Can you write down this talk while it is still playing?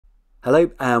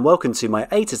Hello and welcome to my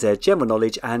A to Z general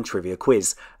knowledge and trivia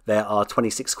quiz. There are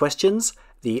 26 questions.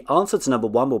 The answer to number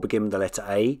 1 will begin with the letter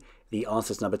A. The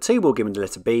answer to number 2 will begin with the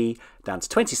letter B, down to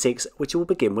 26, which will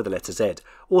begin with the letter Z.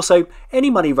 Also, any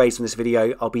money raised from this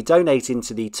video, I'll be donating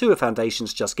to the Tua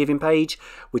Foundation's Just Giving page,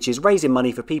 which is raising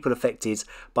money for people affected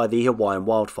by the Hawaiian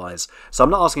wildfires. So I'm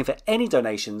not asking for any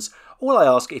donations. All I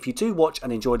ask, if you do watch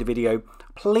and enjoy the video,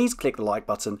 please click the like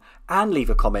button and leave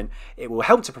a comment. It will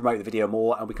help to promote the video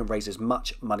more and we can raise as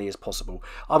much money as possible.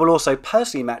 I will also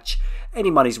personally match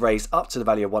any monies raised up to the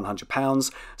value of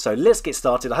 £100. So let's get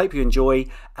started. I hope you enjoy,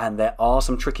 and there are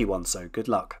some tricky ones, so good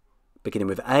luck. Beginning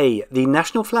with A, the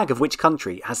national flag of which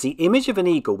country has the image of an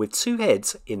eagle with 2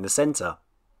 heads in the centre?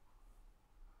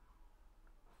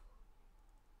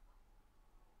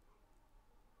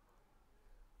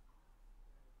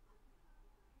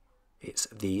 It's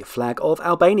the flag of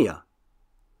Albania.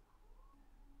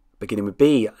 Beginning with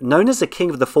B, known as the king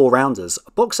of the 4-rounders,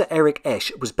 boxer Eric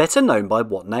Esch was better known by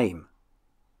what name?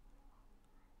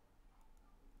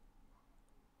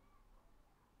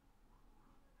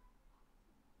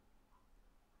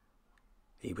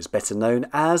 He was better known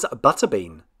as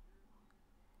Butterbean.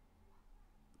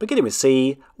 Beginning with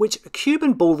C, which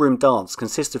Cuban ballroom dance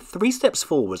consists of 3 steps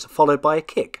forwards followed by a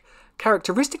kick,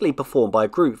 characteristically performed by a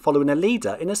group following a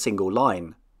leader in a single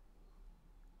line?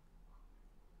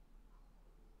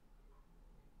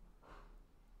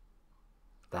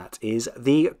 That is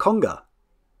the conga.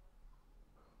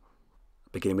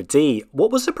 Beginning with D,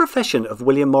 what was the profession of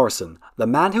William Morrison, the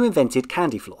man who invented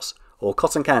candy floss, or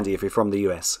cotton candy if you're from the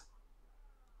US?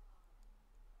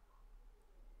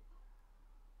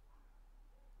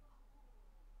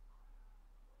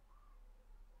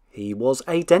 He was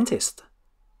a dentist.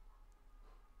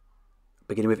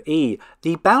 Beginning with E,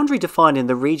 the boundary defining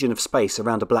the region of space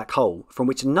around a black hole from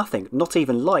which nothing, not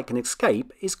even light, can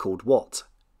escape is called what?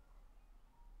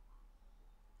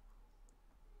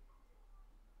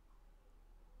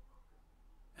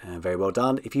 And very well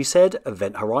done if you said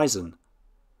event horizon.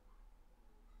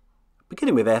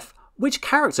 Beginning with F, which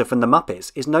character from the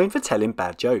Muppets is known for telling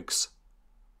bad jokes?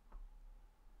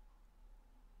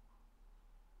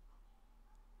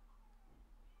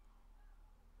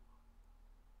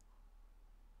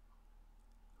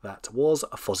 That was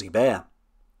Fozzie Bear.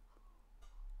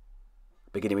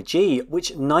 Beginning with G,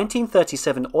 which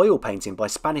 1937 oil painting by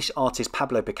Spanish artist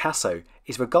Pablo Picasso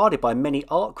is regarded by many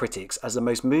art critics as the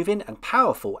most moving and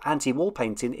powerful anti-war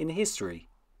painting in history?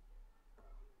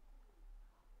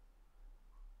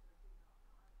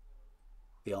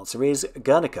 The answer is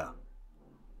Guernica.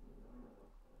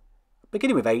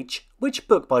 Beginning with H, which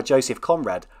book by Joseph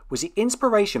Conrad was the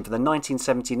inspiration for the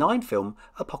 1979 film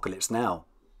Apocalypse Now?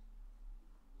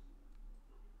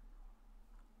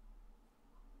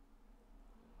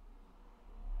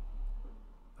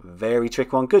 Very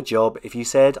tricky one, good job if you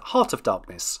said Heart of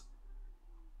Darkness.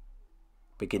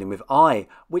 Beginning with I,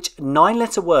 which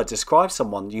 9-letter word describes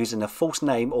someone using a false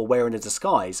name or wearing a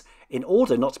disguise in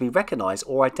order not to be recognised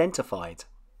or identified?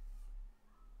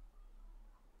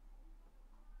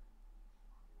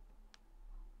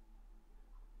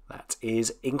 That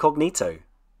is incognito.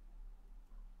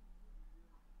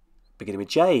 Beginning with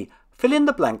J, fill in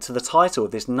the blank to the title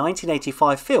of this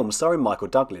 1985 film starring Michael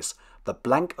Douglas, The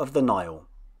Blank of the Nile.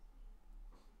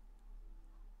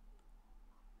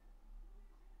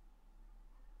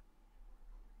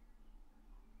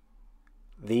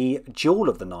 The Jewel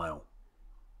of the Nile.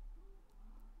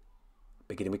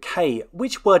 Beginning with K,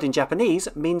 which word in Japanese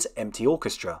means empty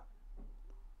orchestra?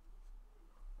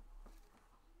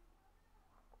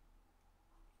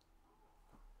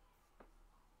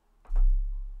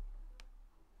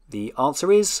 The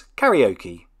answer is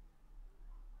karaoke.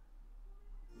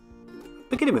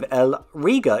 Beginning with L,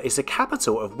 Riga is the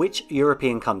capital of which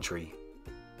European country?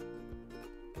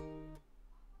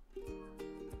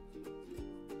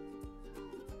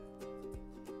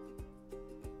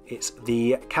 It's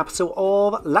the capital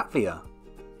of Latvia.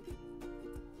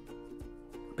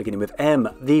 Beginning with M,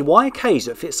 the wire cage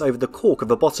that fits over the cork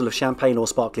of a bottle of champagne or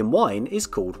sparkling wine is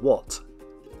called what?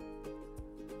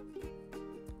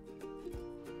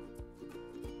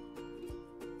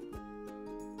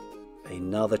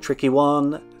 Another tricky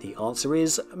one. The answer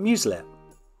is muselet.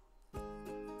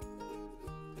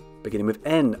 Beginning with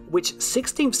N, which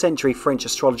 16th century French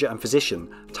astrologer and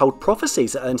physician told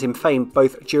prophecies that earned him fame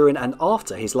both during and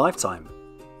after his lifetime?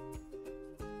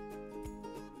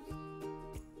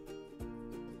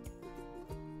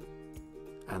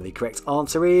 And the correct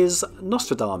answer is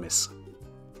Nostradamus.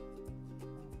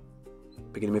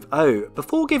 Beginning with O,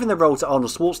 before giving the role to Arnold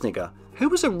Schwarzenegger, who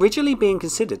was originally being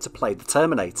considered to play the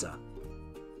Terminator?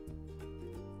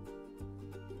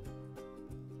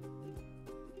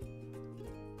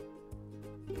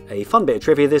 A fun bit of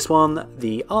trivia this one,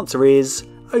 the answer is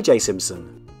O.J.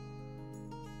 Simpson.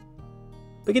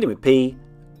 Beginning with P,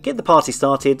 get the party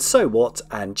started, so what,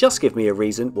 and just give me a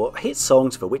reason what hit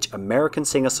songs for which American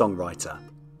singer-songwriter.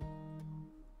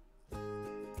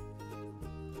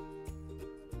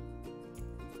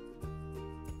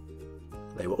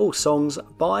 They were all songs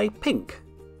by Pink.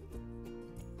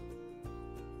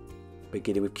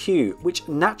 Beginning with Q, which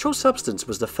natural substance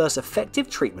was the first effective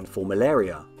treatment for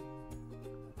malaria?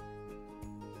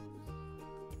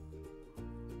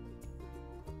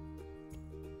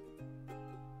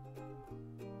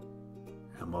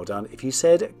 And well done if you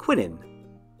said quinine.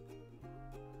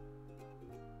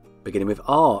 Beginning with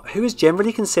R, who is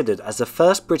generally considered as the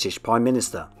first British Prime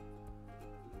Minister?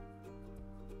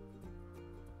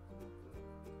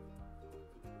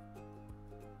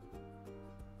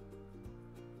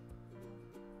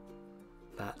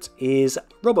 That is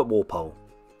Robert Walpole.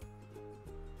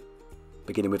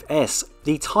 Beginning with S,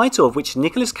 the title of which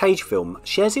Nicolas Cage film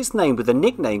shares its name with a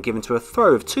nickname given to a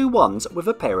throw of 2 ones with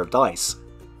a pair of dice.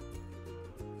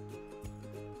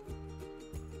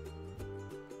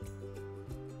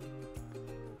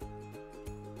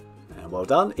 And well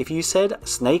done if you said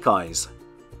Snake Eyes.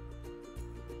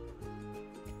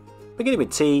 Beginning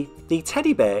with T, the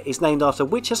teddy bear is named after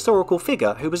which historical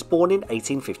figure who was born in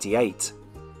 1858?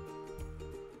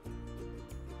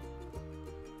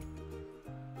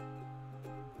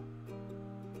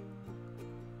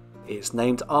 It's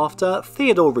named after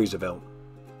Theodore Roosevelt.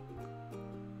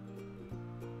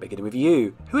 Beginning with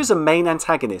U, who is a main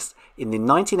antagonist in the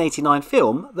 1989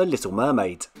 film The Little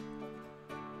Mermaid?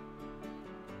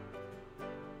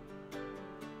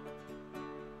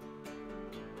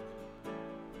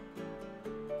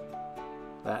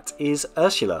 That is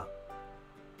Ursula.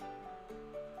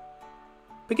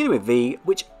 Beginning with V,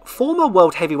 which former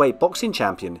world heavyweight boxing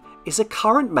champion is the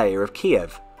current mayor of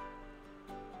Kiev?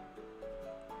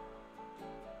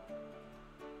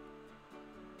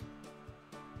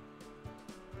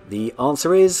 The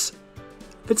answer is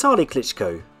Vitaly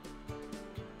Klitschko.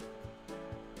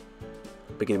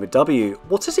 Beginning with W,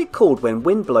 what is it called when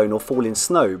wind-blown or falling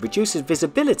snow reduces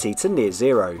visibility to near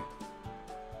zero?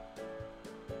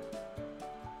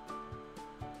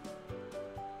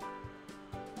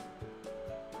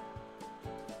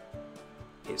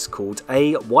 It's called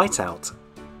a whiteout.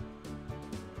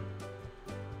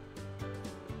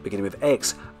 Beginning with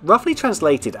X, roughly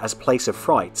translated as place of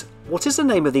fright, what is the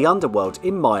name of the underworld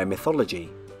in Maya mythology?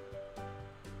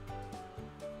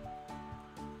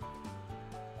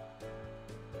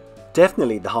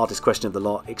 Definitely the hardest question of the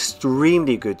lot,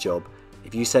 extremely good job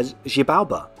if you said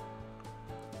Xibalba.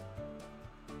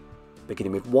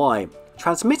 Beginning with Y,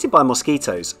 transmitted by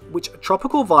mosquitoes, which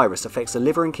tropical virus affects the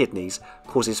liver and kidneys,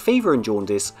 causes fever and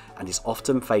jaundice, and is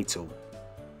often fatal?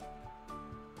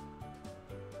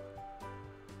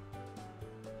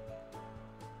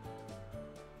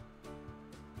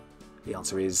 The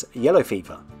answer is yellow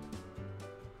fever.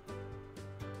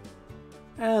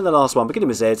 And the last one, beginning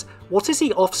with Z, what is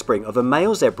the offspring of a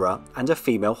male zebra and a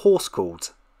female horse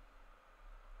called?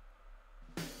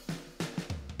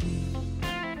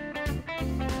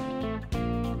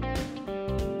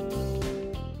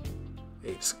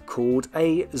 It's called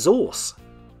a zorse.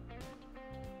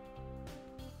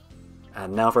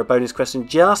 And now for a bonus question,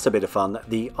 just a bit of fun.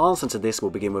 The answer to this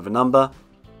will begin with a number.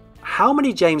 How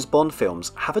many James Bond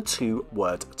films have a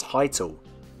 2-word title?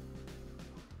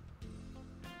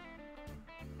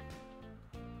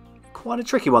 Quite a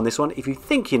tricky one, this one. If you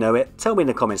think you know it, tell me in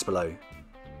the comments below.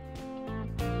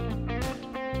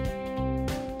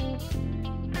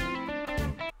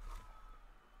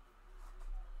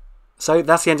 So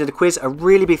that's the end of the quiz. A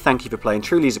really big thank you for playing,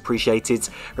 truly is appreciated.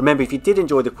 Remember, if you did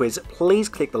enjoy the quiz, please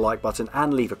click the like button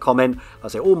and leave a comment. I'll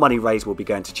say all money raised will be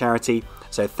going to charity.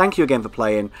 So thank you again for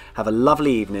playing. Have a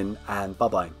lovely evening and bye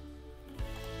bye.